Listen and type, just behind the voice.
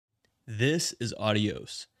This is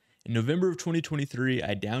Adios. In November of 2023,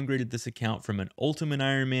 I downgraded this account from an Ultimate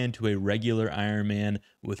Ironman to a regular Ironman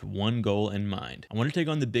with one goal in mind. I want to take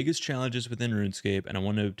on the biggest challenges within RuneScape, and I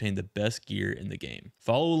want to obtain the best gear in the game.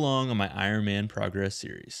 Follow along on my Ironman progress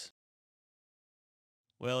series.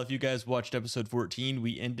 Well, if you guys watched episode 14,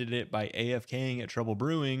 we ended it by AFKing at Trouble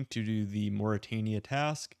Brewing to do the Mauritania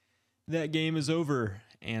task. That game is over,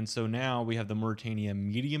 and so now we have the Mauritania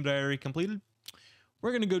medium diary completed. We're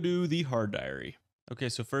going to go do the hard diary. Okay,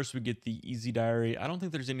 so first we get the easy diary. I don't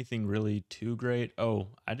think there's anything really too great. Oh,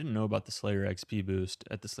 I didn't know about the Slayer XP boost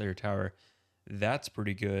at the Slayer Tower. That's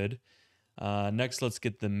pretty good. Next, let's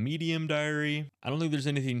get the medium diary. I don't think there's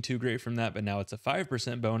anything too great from that, but now it's a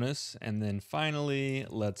 5% bonus. And then finally,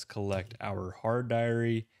 let's collect our hard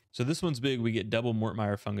diary. So this one's big. We get double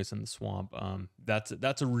Mortmire fungus in the swamp.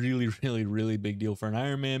 That's a really big deal for an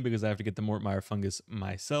Ironman because I have to get the Mortmire fungus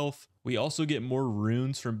myself. We also get more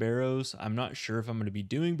runes from barrows. I'm not sure if I'm going to be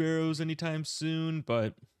doing barrows anytime soon,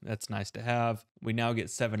 but that's nice to have. We now get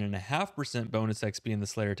 7.5% bonus XP in the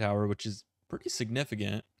Slayer Tower, which is pretty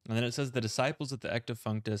significant. And then it says the disciples at the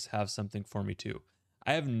Ectofunctus have something for me too.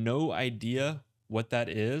 I have no idea what that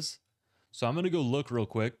is. So I'm going to go look real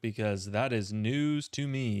quick because that is news to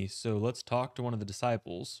me. So let's talk to one of the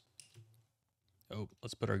disciples. Oh,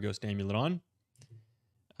 let's put our ghost amulet on.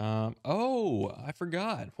 Oh, I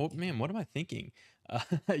forgot. Oh, man, what am I thinking?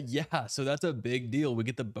 Yeah, so that's a big deal. We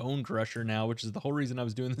get the Bone Crusher now, which is the whole reason I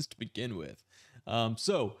was doing this to begin with.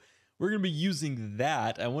 So we're going to be using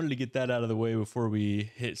that. I wanted to get that out of the way before we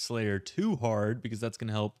hit Slayer too hard because that's going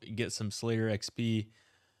to help get some Slayer XP.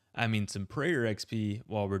 Some prayer XP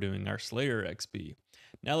while we're doing our Slayer XP.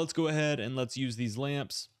 Now let's go ahead and let's use these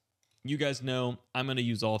lamps. You guys know I'm going to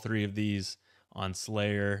use all three of these on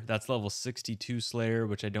Slayer. That's level 62 Slayer,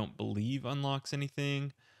 which I don't believe unlocks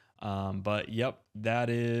anything. But yep, that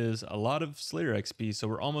is a lot of Slayer XP. So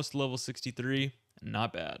we're almost level 63.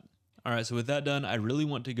 Not bad. All right, so with that done, I really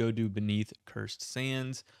want to go do Beneath Cursed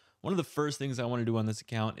Sands. One of the first things I want to do on this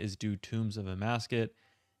account is do Tombs of Amasket.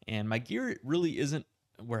 And my gear really isn't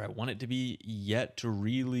where I want it to be yet to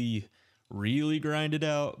really grind it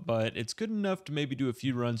out, but it's good enough to maybe do a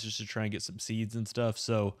few runs just to try and get some seeds and stuff.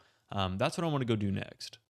 So that's what I want to go do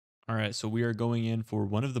next. All right, so we are going in for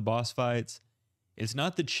one of the boss fights. It's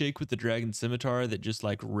not the chick with the dragon scimitar that just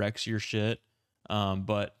like wrecks your shit.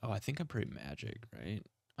 But I think I'm pretty magic, right?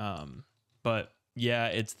 But yeah,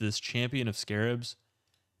 it's this champion of scarabs.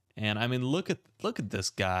 And I mean, look at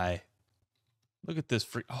this guy. Look at this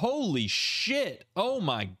freak. Holy shit. Oh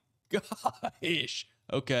my gosh.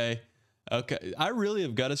 Okay. I really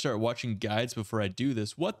have got to start watching guides before I do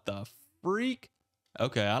this. What the freak?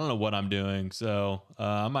 Okay. I don't know what I'm doing. So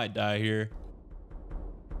I might die here.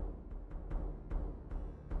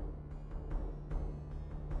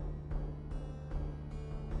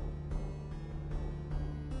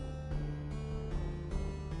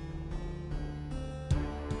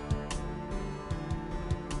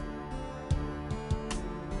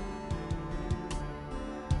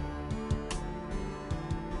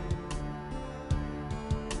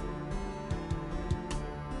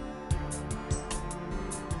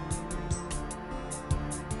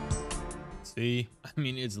 See, I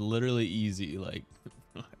mean, it's literally easy. Like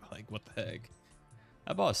what the heck?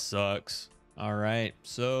 That boss sucks. All right,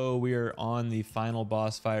 so we are on the final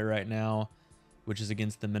boss fight right now, which is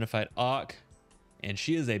against the Menophyte Auk, and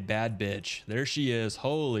she is a bad bitch. There she is.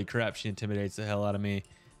 Holy crap, she intimidates the hell out of me.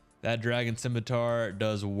 That dragon scimitar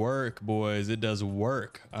does work, boys. It does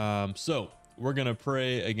work. So we're gonna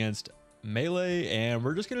pray against melee, and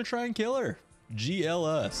we're just gonna try and kill her.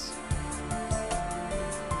 GLS.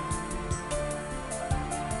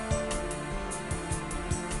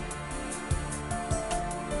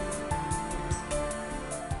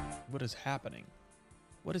 What is happening?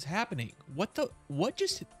 What is happening? What all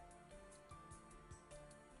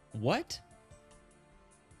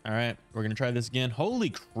right, we're gonna try this again. Holy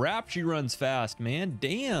crap, she runs fast, man.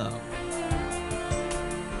 Damn.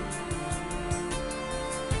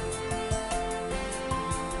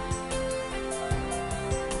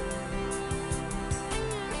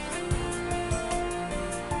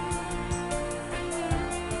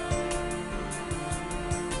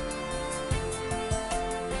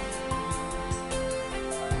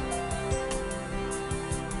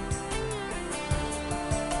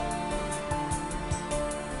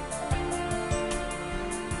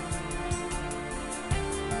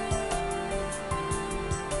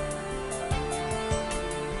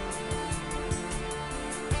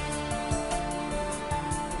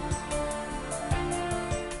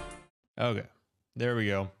 Okay, there we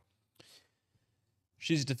go.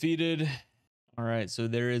 She's defeated. All right, so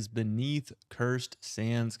there is Beneath Cursed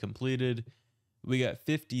Sands completed. We got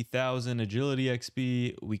 50,000 agility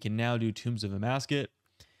XP. We can now do Tombs of a Masket.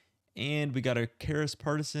 And we got a Karis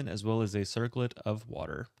Partisan as well as a Circlet of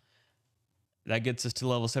Water. That gets us to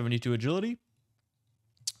level 72 agility.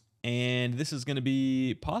 And this is going to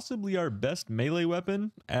be possibly our best melee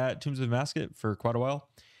weapon at Tombs of a Masket for quite a while.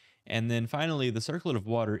 And then finally, the Circlet of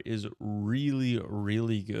Water is really,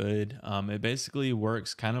 really good. It basically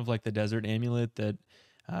works kind of like the Desert Amulet that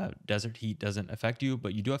Desert Heat doesn't affect you,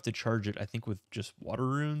 but you do have to charge it, I think, with just water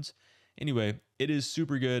runes. Anyway, it is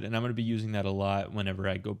super good, and I'm going to be using that a lot whenever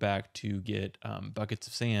I go back to get buckets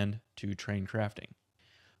of sand to train crafting.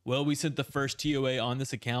 Well, we sent the first TOA on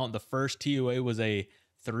this account. The first TOA was a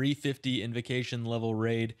 350 invocation level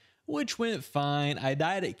raid, which went fine. I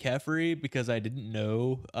died at Kefri because I didn't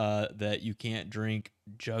know that you can't drink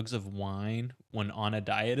jugs of wine when on a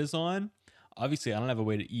diet is on. Obviously, I don't have a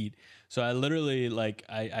way to eat. So I literally,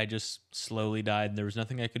 I just slowly died and there was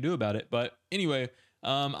nothing I could do about it. But anyway,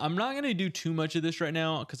 I'm not going to do too much of this right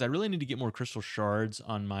now because I really need to get more crystal shards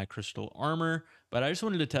on my crystal armor. But I just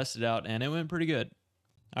wanted to test it out and it went pretty good.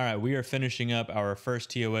 All right, we are finishing up our first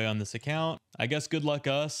TOA on this account. I guess good luck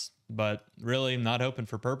us, but really not hoping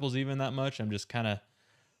for purples even that much. I'm just kind of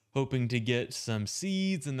hoping to get some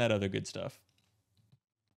seeds and that other good stuff.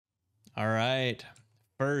 All right,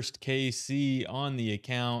 first KC on the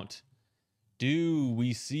account. Do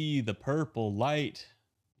we see the purple light?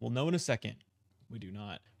 We'll know in a second. We do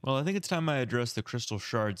not. Well, I think it's time I address the crystal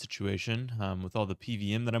shard situation with all the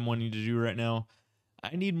PVM that I'm wanting to do right now.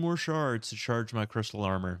 I need more shards to charge my crystal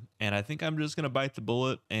armor, and I think I'm just going to bite the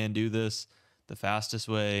bullet and do this the fastest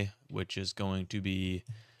way, which is going to be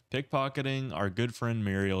pickpocketing our good friend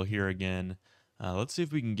Muriel here again. Let's see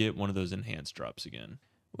if we can get one of those enhanced drops again.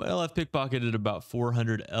 Well, I've pickpocketed about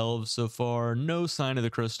 400 elves so far, no sign of the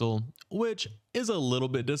crystal, which is a little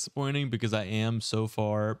bit disappointing because I am so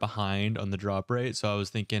far behind on the drop rate. So I was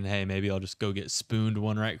thinking, hey, maybe I'll just go get spooned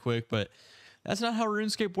one right quick, but that's not how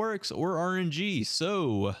RuneScape works or RNG,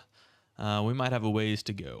 so we might have a ways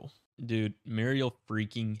to go. Dude, Muriel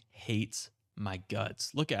freaking hates my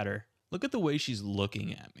guts. Look at her. Look at the way she's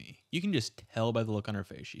looking at me. You can just tell by the look on her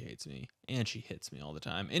face she hates me, and she hits me all the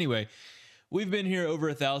time. Anyway, we've been here over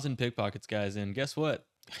 1,000 pickpockets, guys, and guess what?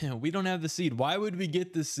 We don't have the seed. Why would we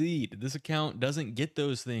get the seed? This account doesn't get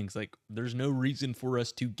those things. Like, there's no reason for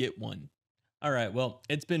us to get one. All right, well,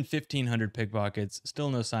 it's been 1,500 pickpockets,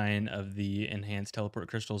 still no sign of the enhanced teleport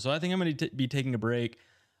crystal. So I think I'm going to be taking a break.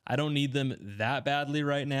 I don't need them that badly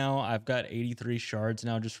right now. I've got 83 shards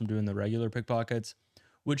now just from doing the regular pickpockets,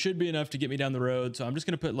 which should be enough to get me down the road. So I'm just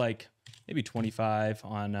going to put like maybe 25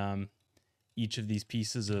 on each of these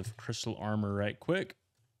pieces of crystal armor right quick,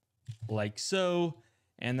 like so.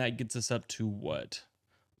 And that gets us up to what?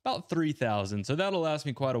 About 3,000. So that'll last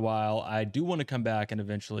me quite a while. I do want to come back and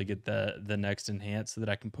eventually get the next enhance so that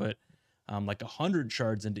I can put like 100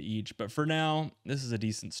 shards into each. But for now, this is a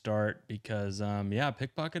decent start because yeah,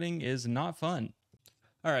 pickpocketing is not fun.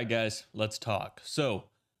 All right, guys, let's talk. So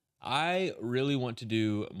I really want to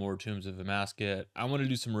do more Tombs of a Masket. I want to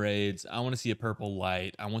do some raids. I want to see a purple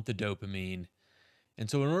light. I want the dopamine. And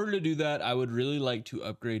so in order to do that, I would really like to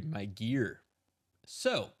upgrade my gear.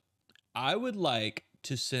 So I would like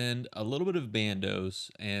to send a little bit of bandos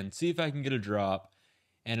and see if I can get a drop.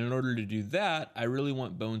 And in order to do that, I really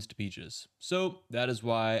want bones to peaches. So that is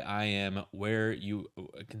why I am where you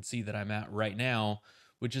can see that I'm at right now,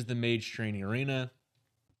 which is the mage training arena.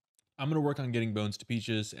 I'm going to work on getting bones to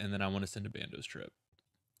peaches, and then I want to send a bandos trip.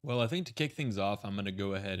 Well, I think to kick things off, I'm going to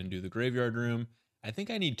go ahead and do the graveyard room. I think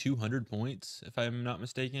I need 200 points, if I'm not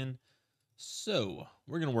mistaken. So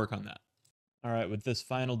we're going to work on that. All right, with this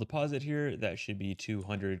final deposit here, that should be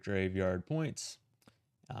 200 graveyard points.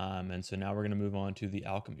 And so now we're going to move on to the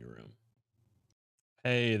alchemy room.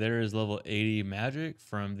 Hey, there is level 80 magic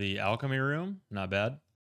from the alchemy room. Not bad.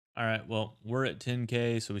 All right, well, we're at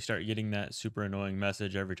 10K, so we start getting that super annoying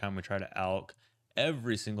message every time we try to alch.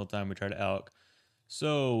 Every single time we try to alch.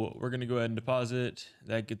 So we're going to go ahead and deposit.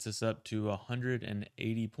 That gets us up to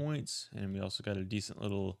 180 points. And we also got a decent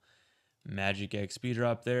little magic XP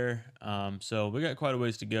drop there. So we got quite a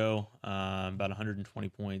ways to go, about 120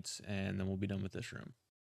 points, and then we'll be done with this room.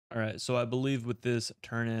 All right, so I believe with this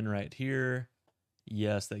turn in right here,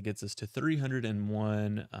 yes, that gets us to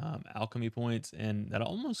 301 alchemy points, and that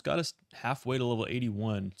almost got us halfway to level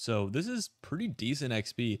 81. So this is pretty decent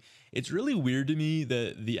XP. It's really weird to me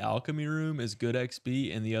that the alchemy room is good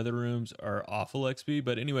XP and the other rooms are awful XP,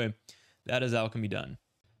 but anyway, that is alchemy done.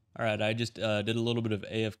 All right, I just did a little bit of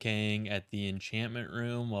AFKing at the enchantment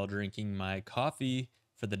room while drinking my coffee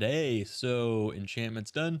for the day. So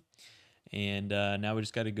enchantment's done. And now we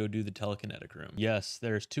just got to go do the telekinetic room. Yes,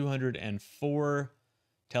 there's 204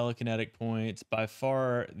 telekinetic points. By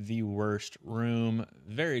far the worst room.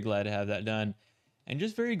 Very glad to have that done. And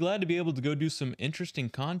just very glad to be able to go do some interesting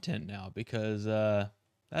content now, because that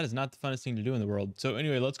is not the funnest thing to do in the world. So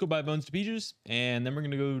anyway, let's go buy Bones to Peaches, and then we're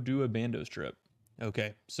going to go do a Bandos trip.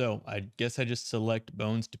 Okay, so I guess I just select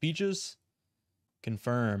Bones to Peaches.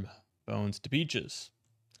 Confirm. Bones to Peaches.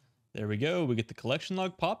 There we go. We get the collection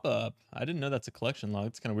log pop up. I didn't know that's a collection log.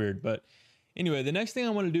 It's kind of weird. But anyway, the next thing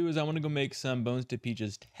I want to do is I want to go make some Bones to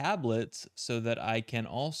Peaches tablets so that I can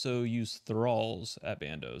also use thralls at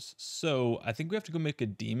Bandos. So I think we have to go make a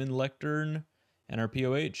demon lectern and our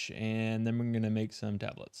POH, and then we're going to make some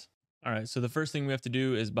tablets. All right. So the first thing we have to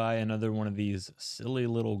do is buy another one of these silly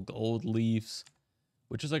little gold leaves,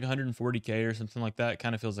 which is like 140K or something like that.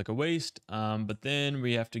 Kind of feels like a waste. But then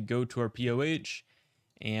we have to go to our POH,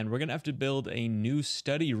 and we're going to have to build a new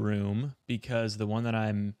study room because the one that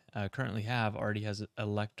I'm currently have already has a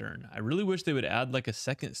lectern. I really wish they would add like a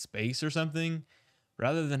second space or something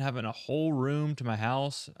rather than having a whole room to my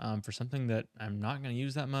house for something that I'm not going to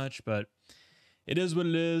use that much, but it is what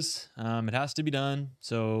it is. It has to be done.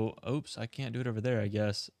 So, oops, I can't do it over there, I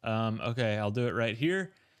guess. Okay, I'll do it right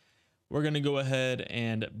here. We're going to go ahead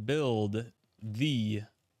and build the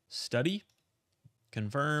study,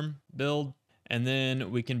 confirm, build. And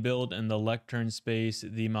then we can build in the lectern space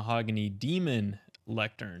the mahogany demon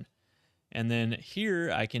lectern. And then here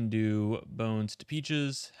I can do Bones to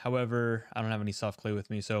Peaches. However, I don't have any soft clay with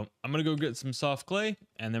me, so I'm going to go get some soft clay,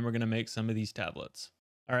 and then we're going to make some of these tablets.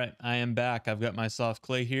 All right, I am back. I've got my soft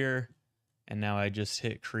clay here, and now I just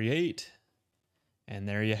hit create, and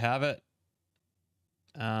there you have it.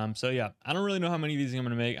 So yeah, I don't really know how many of these I'm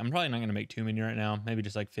going to make. I'm probably not going to make too many right now, maybe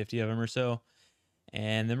just like 50 of them or so.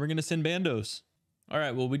 And then we're going to send Bandos. All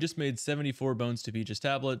right, well, we just made 74 Bones to Peaches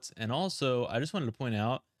tablets. And also, I just wanted to point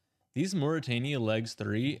out, these Mauritania Legs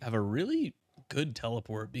 3 have a really good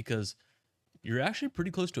teleport because you're actually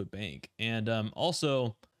pretty close to a bank. And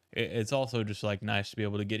also, it's also just like nice to be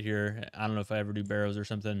able to get here. I don't know if I ever do barrows or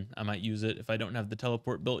something, I might use it if I don't have the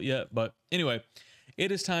teleport built yet. But anyway,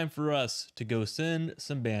 it is time for us to go send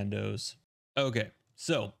some Bandos. Okay,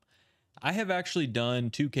 so I have actually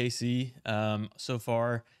done 2 KC so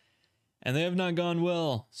far, and they have not gone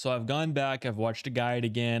well. So I've gone back, I've watched a guide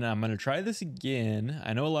again. I'm going to try this again.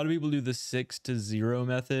 I know a lot of people do the 6 to 0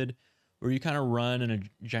 method, where you kind of run in a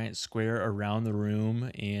giant square around the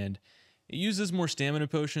room, and it uses more stamina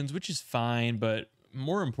potions, which is fine. But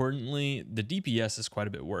more importantly, the DPS is quite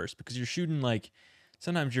a bit worse because you're shooting like,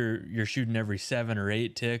 sometimes you're shooting every 7 or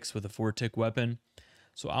 8 ticks with a 4-tick weapon.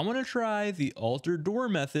 So I want to try the altar door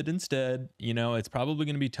method instead. You know, it's probably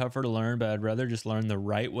going to be tougher to learn, but I'd rather just learn the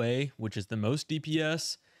right way, which is the most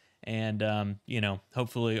DPS, and, you know,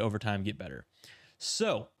 hopefully over time get better.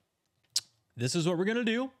 So this is what we're going to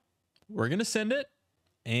do. We're going to send it,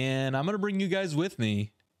 and I'm going to bring you guys with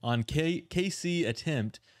me on KC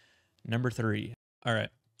attempt number 3. All right,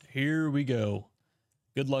 here we go.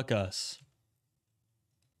 Good luck us.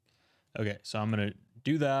 Okay, so I'm going to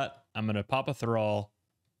do that. I'm going to pop a thrall.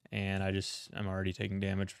 And I'm already taking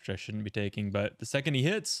damage, which I shouldn't be taking. But the second he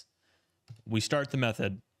hits, we start the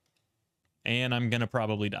method. And I'm going to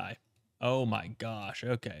probably die. Oh my gosh.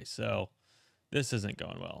 Okay, so this isn't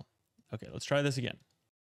going well. Okay, let's try this again.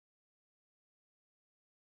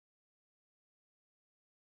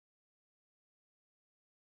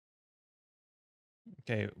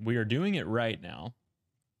 Okay, we are doing it right now.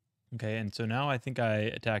 Okay, and so now I think I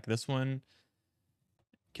attack this one,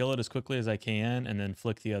 kill it as quickly as I can, and then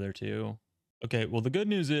flick the other 2. Okay, well, the good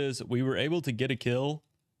news is we were able to get a kill.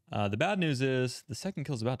 The bad news is the second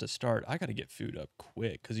kill is about to start. I got to get food up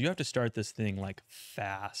quick because you have to start this thing like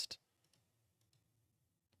fast.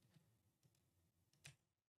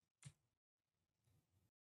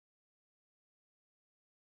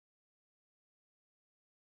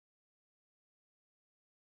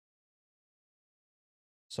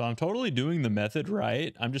 So I'm totally doing the method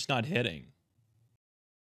right. I'm just not hitting.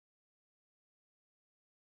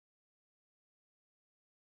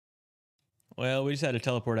 Well, we just had to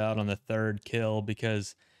teleport out on the 3rd kill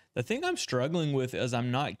because the thing I'm struggling with is I'm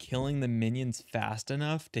not killing the minions fast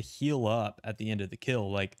enough to heal up at the end of the kill.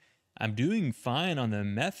 Like, I'm doing fine on the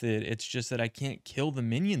method. It's just that I can't kill the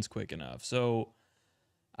minions quick enough. So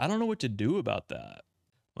I don't know what to do about that.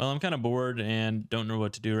 Well, I'm kind of bored and don't know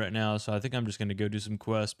what to do right now, so I think I'm just going to go do some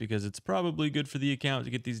quests because it's probably good for the account to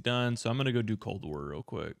get these done. So I'm going to go do Cold War real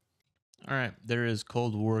quick. All right, there is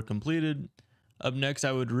Cold War completed. Up next,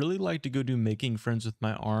 I would really like to go do Making Friends with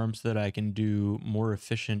My Arms so that I can do more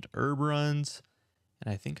efficient herb runs.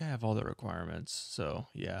 And I think I have all the requirements. So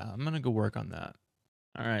yeah, I'm going to go work on that.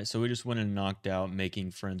 All right, so we just went and knocked out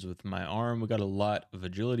making friends with my arm. We got a lot of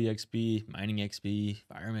agility XP, mining XP,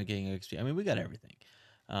 fire making XP. I mean, we got everything.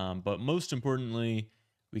 But most importantly,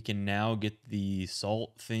 we can now get the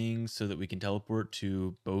salt thing so that we can teleport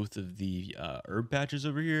to both of the herb patches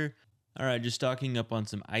over here. All right, just stocking up on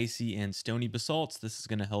some icy and stony basalts. This is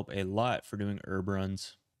going to help a lot for doing herb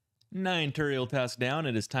runs. 9 tutorial tasks down.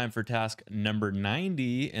 It is time for task number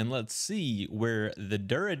 90, and let's see where the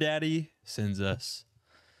Duradaddy sends us.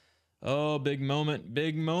 Oh, big moment,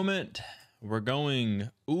 big moment. We're going.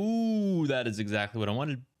 Ooh, that is exactly what I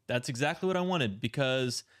wanted. That's exactly what I wanted,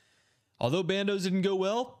 because although Bandos didn't go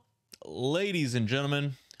well, ladies and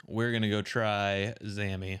gentlemen, we're going to go try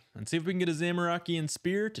Zammy and see if we can get a Zamorakian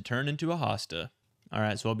spear to turn into a hosta. All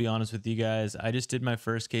right, so I'll be honest with you guys. I just did my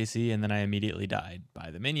first KC and then I immediately died by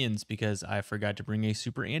the minions because I forgot to bring a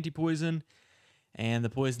super anti-poison and the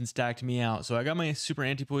poison stacked me out. So I got my super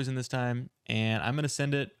anti-poison this time and I'm going to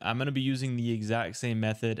send it. I'm going to be using the exact same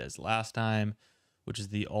method as last time, which is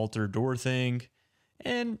the altar door thing.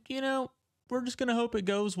 And, you know, we're just going to hope it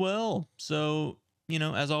goes well. So, you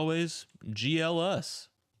know, as always, GL us.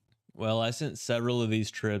 Well, I sent several of these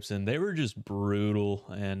trips and they were just brutal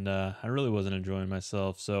and I really wasn't enjoying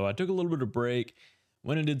myself. So I took a little bit of break,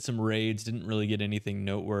 went and did some raids, didn't really get anything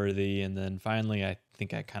noteworthy. And then finally, I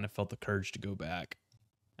think I kind of felt the courage to go back.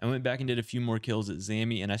 I went back and did a few more kills at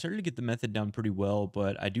Zammy and I started to get the method down pretty well.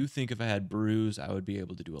 But I do think if I had brews, I would be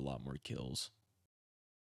able to do a lot more kills.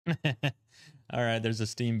 All right, there's a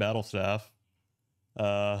Steam Battle Staff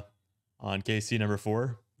on KC number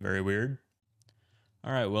 4. Very weird.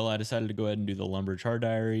 All right, well, I decided to go ahead and do the Lumber Char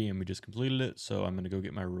Diary, and we just completed it, so I'm going to go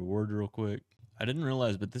get my reward real quick. I didn't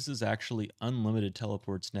realize, but this is actually unlimited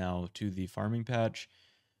teleports now to the farming patch,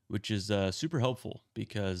 which is super helpful,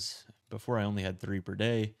 because before I only had 3 per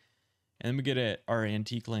day. And then we get our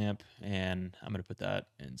antique lamp, and I'm going to put that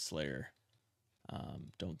in Slayer.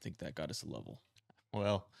 Don't think that got us a level.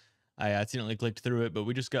 Well, I accidentally clicked through it, but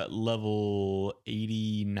we just got level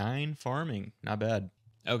 89 farming. Not bad.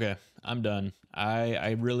 Okay, I'm done.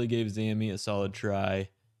 I really gave Zammy a solid try,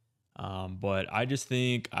 but I just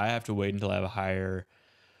think I have to wait until I have a higher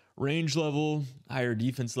range level, higher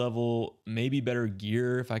defense level, maybe better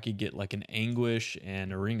gear. If I could get like an Anguish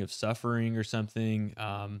and a Ring of Suffering or something,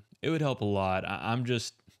 it would help a lot. I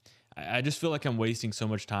just feel like I'm wasting so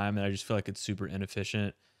much time, and I just feel like it's super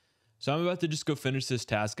inefficient. So I'm about to just go finish this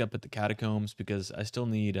task up at the catacombs because I still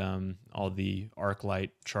need all the arc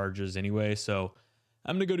light charges anyway. So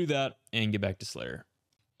I'm going to go do that and get back to Slayer.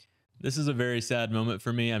 This is a very sad moment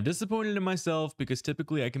for me. I'm disappointed in myself because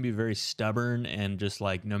typically I can be very stubborn and just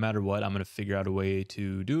like, no matter what, I'm going to figure out a way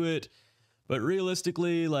to do it. But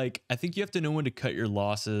realistically, like, I think you have to know when to cut your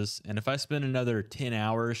losses. And if I spend another 10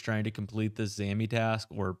 hours trying to complete this Zammy task,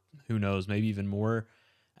 or who knows, maybe even more,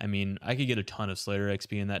 I mean, I could get a ton of Slayer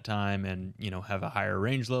XP in that time and, you know, have a higher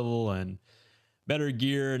range level and better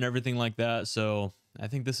gear and everything like that. So I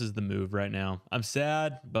think this is the move right now. I'm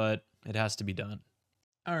sad, but it has to be done.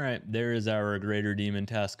 All right, there is our Greater Demon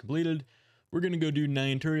task completed. We're going to go do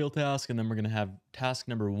 9 tutorial tasks, and then we're going to have task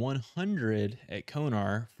number 100 at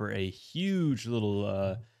Konar for a huge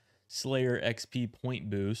little Slayer XP point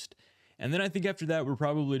boost. And then I think after that, we're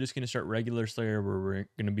probably just going to start regular Slayer, where we're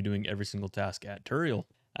going to be doing every single task at Turiel.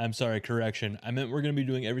 I'm sorry, correction. I meant we're going to be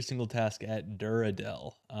doing every single task at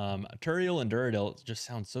Duradel. Turiel and Duradel just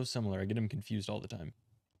sound so similar. I get them confused all the time.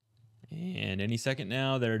 And any second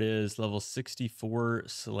now, there it is, level 64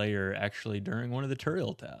 Slayer, actually during one of the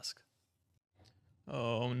Turiel tasks.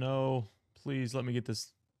 Oh no, please let me get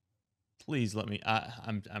this. Please let me,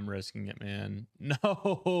 I'm risking it, man.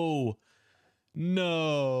 No,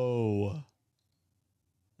 no.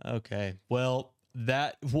 Okay, well,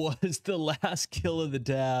 that was the last kill of the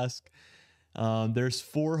task. There's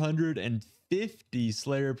 450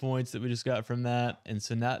 Slayer points that we just got from that. And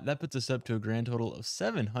so now that puts us up to a grand total of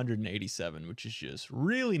 787, which is just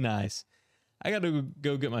really nice. I got to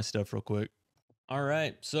go get my stuff real quick. All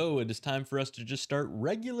right, so it is time for us to just start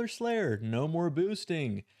regular Slayer. No more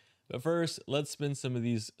boosting. But first, let's spend some of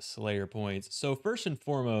these Slayer points. So first and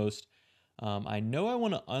foremost, I know I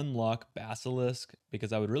want to unlock Basilisk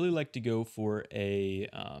because I would really like to go for a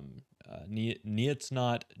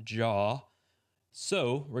Nietzsnot Jaw.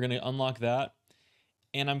 So we're going to unlock that.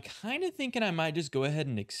 And I'm kind of thinking I might just go ahead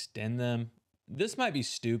and extend them. This might be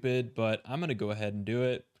stupid, but I'm going to go ahead and do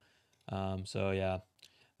it. So yeah,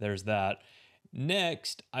 there's that.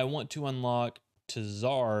 Next, I want to unlock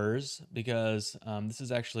Tazars because this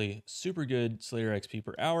is actually super good Slayer XP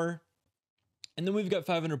per hour. And then we've got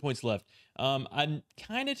 500 points left. I'm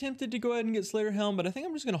kind of tempted to go ahead and get Slayer Helm, but I think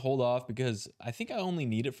I'm just gonna hold off because I think I only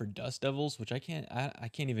need it for Dust Devils, which I can't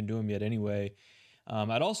even do them yet anyway.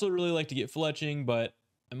 I'd also really like to get Fletching, but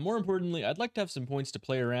more importantly, I'd like to have some points to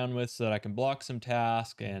play around with so that I can block some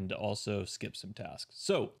tasks and also skip some tasks.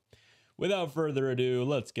 So without further ado,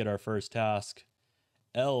 let's get our first task.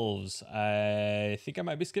 Elves. I think I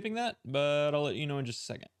might be skipping that, but I'll let you know in just a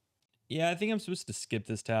second. Yeah, I think I'm supposed to skip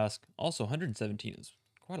this task. Also, 117 is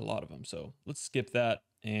quite a lot of them, so let's skip that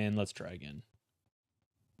and let's try again.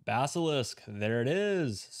 Basilisk, there it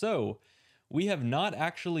is. So we have not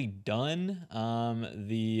actually done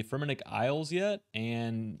the Firminic Isles yet,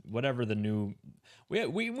 and whatever the new...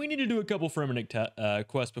 We need to do a couple Firminic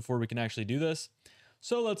quests before we can actually do this.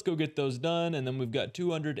 So let's go get those done, and then we've got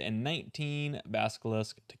 219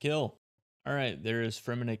 Basilisk to kill. All right, there is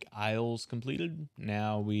Firminic Isles completed.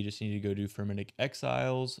 Now we just need to go do Firminic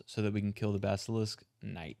Exiles so that we can kill the Basilisk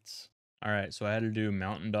Knights. All right, so I had to do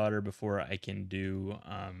Mountain Daughter before I can do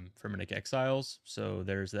Firminic Exiles. So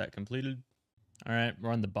there's that completed. All right, we're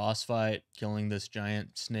on the boss fight, killing this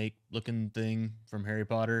giant snake-looking thing from Harry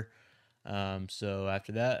Potter. So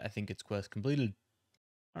after that, I think it's quest completed.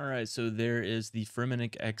 All right, so there is the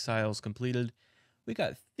Firminic Exiles completed. We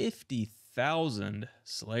got 50,000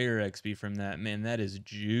 Slayer XP from that. Man, that is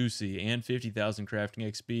juicy. And 50,000 crafting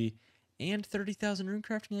XP and 30,000 rune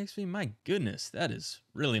crafting XP. My goodness, that is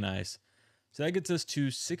really nice. So that gets us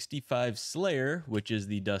to 65 Slayer, which is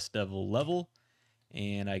the Dust Devil level.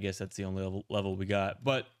 And I guess that's the only level we got.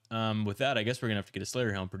 But with that, I guess we're going to have to get a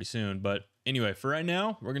Slayer Helm pretty soon. But anyway, for right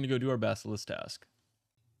now, we're going to go do our Basilisk task.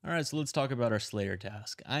 All right, so let's talk about our Slayer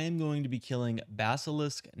task. I am going to be killing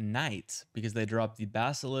Basilisk Knights because they drop the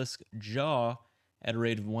Basilisk Jaw at a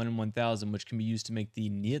rate of 1 in 1,000, which can be used to make the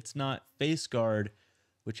Nietznot Face Guard,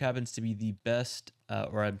 which happens to be the best,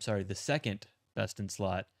 the second best in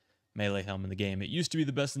slot melee helm in the game. It used to be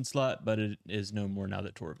the best in slot, but it is no more now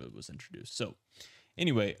that Torva was introduced. So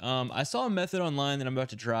anyway, I saw a method online that I'm about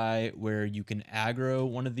to try where you can aggro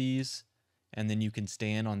one of these and then you can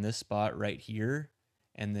stand on this spot right here.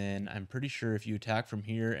 And then I'm pretty sure if you attack from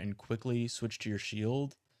here and quickly switch to your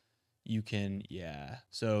shield, you can, yeah.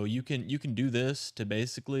 So you can do this to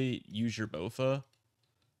basically use your Bofa.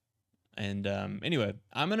 And anyway,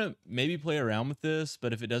 I'm going to maybe play around with this,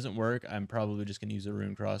 but if it doesn't work, I'm probably just going to use a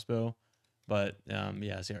rune crossbow. But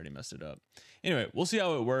yeah, see, I already messed it up. Anyway, we'll see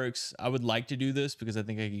how it works. I would like to do this because I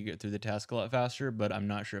think I could get through the task a lot faster, but I'm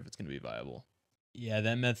not sure if it's going to be viable. Yeah,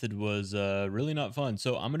 that method was really not fun.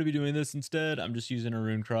 So I'm going to be doing this instead. I'm just using a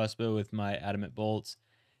rune crossbow with my adamant bolts.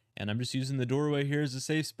 And I'm just using the doorway here as a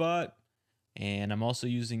safe spot. And I'm also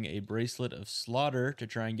using a bracelet of slaughter to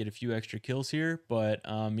try and get a few extra kills here. But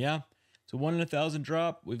yeah, so 1 in 1,000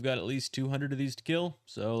 drop. We've got at least 200 of these to kill.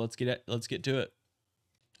 So let's get to it.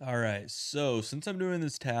 All right, so since I'm doing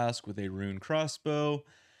this task with a rune crossbow,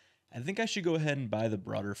 I think I should go ahead and buy the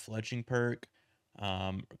broader fletching perk.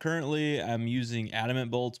 Currently I'm using adamant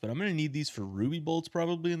bolts, but I'm going to need these for ruby bolts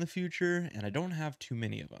probably in the future, and I don't have too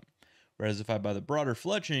many of them. Whereas if I buy the broader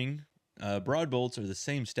fletching, broad bolts are the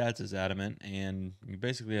same stats as adamant, and you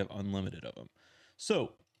basically have unlimited of them.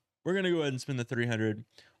 So we're going to go ahead and spend the 300.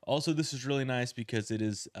 Also, this is really nice because it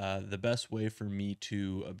is the best way for me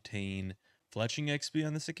to obtain fletching XP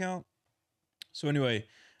on this account. So anyway,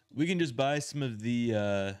 we can just buy some of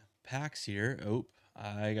the packs here. Oh,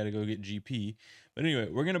 I got to go get GP. But anyway,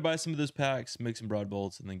 we're going to buy some of those packs, make some broad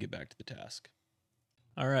bolts, and then get back to the task.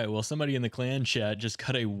 All right, well, somebody in the clan chat just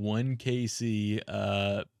got a 1kc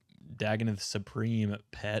Daganth Supreme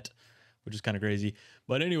pet, which is kind of crazy.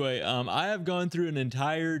 But anyway, I have gone through an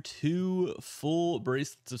entire 2 full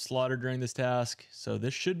bracelets of slaughter during this task. So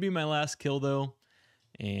this should be my last kill, though.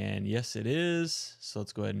 And yes, it is. So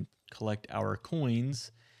let's go ahead and collect our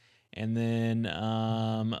coins. And then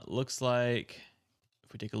looks like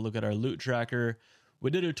if we take a look at our loot tracker,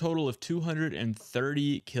 we did a total of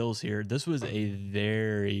 230 kills here. This was a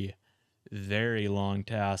very, very long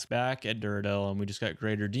task back at Duradel, and we just got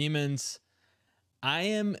greater demons. I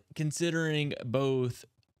am considering both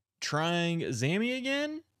trying Zammy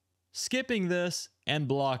again, skipping this, and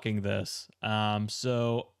blocking this.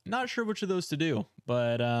 So not sure which of those to do,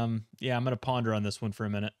 but yeah, I'm going to ponder on this one for a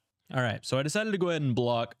minute. All right, so I decided to go ahead and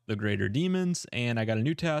block the greater demons, and I got a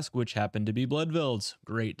new task, which happened to be Bloodvelds.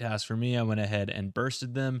 Great task for me. I went ahead and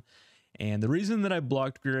bursted them. And the reason that I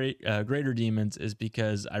blocked greater demons is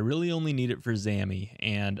because I really only need it for Zammy.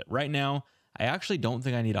 And right now, I actually don't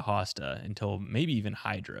think I need a Hosta until maybe even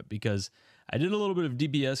Hydra, because I did a little bit of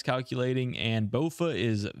DPS calculating, and Bofa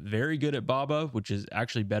is very good at Baba, which is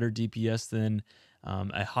actually better DPS than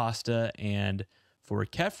a Hosta, and For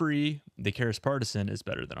Kefri, the Karis Partisan is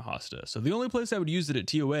better than a Hosta. So the only place I would use it at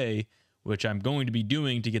TOA, which I'm going to be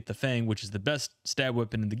doing to get the Fang, which is the best stab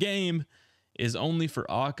weapon in the game, is only for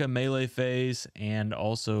Akka melee phase and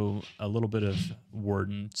also a little bit of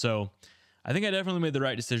Warden. So I think I definitely made the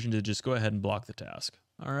right decision to just go ahead and block the task.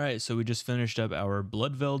 All right, so we just finished up our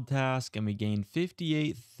Bloodveld task and we gained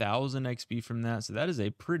 58,000 XP from that. So that is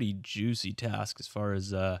a pretty juicy task as far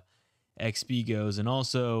as XP goes. And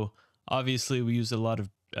also, obviously, we used a lot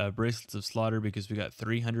of Bracelets of Slaughter because we got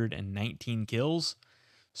 319 kills.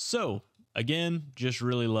 So, again, just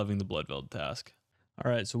really loving the Bloodveld task.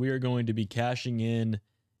 All right, so we are going to be cashing in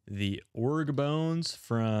the Org Bones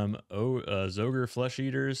from Zogre Flesh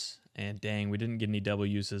Eaters. And dang, we didn't get any double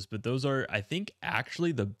uses, but those are, I think,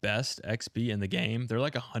 actually the best XP in the game. They're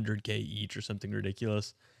like 100k each or something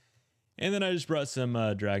ridiculous. And then I just brought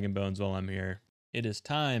some Dragon Bones while I'm here. It is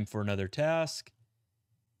time for another task.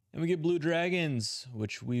 And we get blue dragons,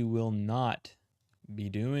 which we will not be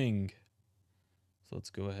doing. So let's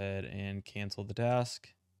go ahead and cancel the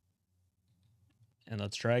task. And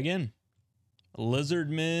let's try again.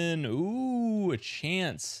 Lizardmen. Ooh, a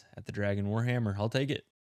chance at the Dragon Warhammer. I'll take it.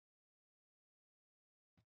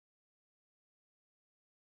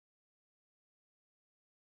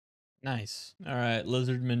 Nice. All right,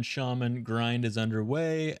 Lizardman Shaman grind is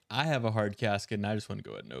underway. I have a hard casket and I just want to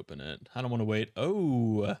go ahead and open it. I don't want to wait.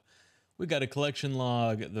 Oh, we got a collection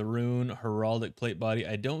log, the Rune Heraldic Plate Body.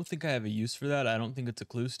 I don't think I have a use for that. I don't think it's a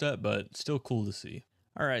clue step, but still cool to see.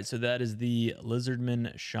 All right, so that is the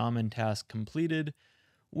Lizardman Shaman task completed.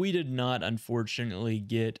 We did not, unfortunately,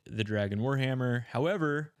 get the Dragon Warhammer.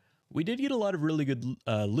 However, we did get a lot of really good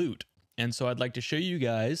loot. And so I'd like to show you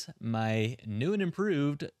guys my new and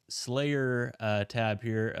improved Slayer tab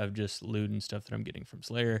here of just loot and stuff that I'm getting from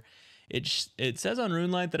Slayer. It says on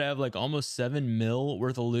RuneLight that I have like almost 7 mil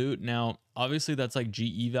worth of loot. Now, obviously that's like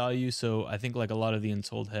GE value, so I think like a lot of the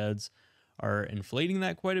unsold heads are inflating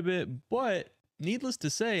that quite a bit. But needless to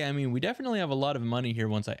say, I mean, we definitely have a lot of money here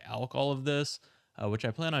once I alch all of this, which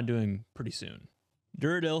I plan on doing pretty soon.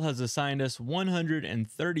 Duradil has assigned us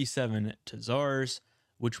 137 Tazars,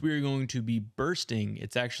 which we are going to be bursting.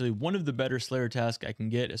 It's actually one of the better Slayer tasks I can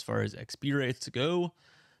get as far as XP rates go.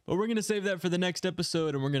 But we're going to save that for the next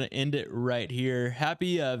episode, and we're going to end it right here.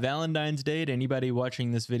 Happy Valentine's Day to anybody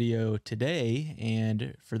watching this video today.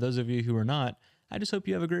 And for those of you who are not, I just hope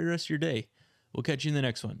you have a great rest of your day. We'll catch you in the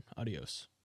next one. Adios.